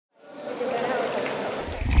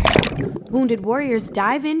Wounded warriors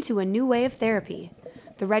dive into a new way of therapy.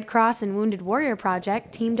 The Red Cross and Wounded Warrior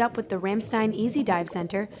Project teamed up with the Ramstein Easy Dive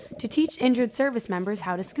Center to teach injured service members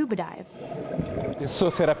how to scuba dive. It's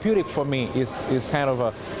so therapeutic for me. It's kind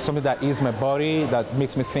of something that eases my body, that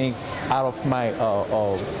makes me think out of my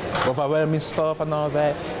overwhelming stuff and all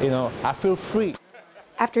that. You know, I feel free.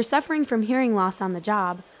 After suffering from hearing loss on the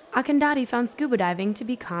job, Akandati found scuba diving to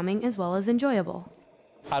be calming as well as enjoyable.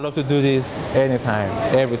 I love to do this anytime,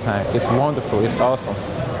 every time. It's wonderful. It's awesome.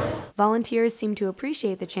 Volunteers seem to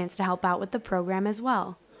appreciate the chance to help out with the program as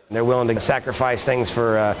well. They're willing to sacrifice things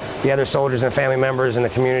for the other soldiers and family members in the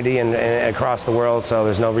community and across the world, so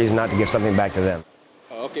there's no reason not to give something back to them.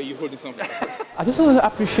 Okay, you're holding something. I just want to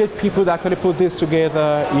appreciate people that could put this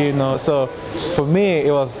together, you know. So for me,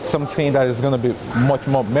 it was something that is going to be much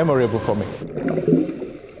more memorable for me.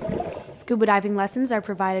 Scuba diving lessons are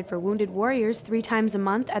provided for wounded warriors 3 times a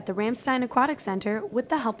month at the Ramstein Aquatic Center with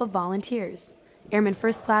the help of volunteers. Airman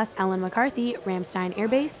First Class Ellen McCarthy, Ramstein Air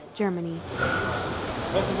Base, Germany.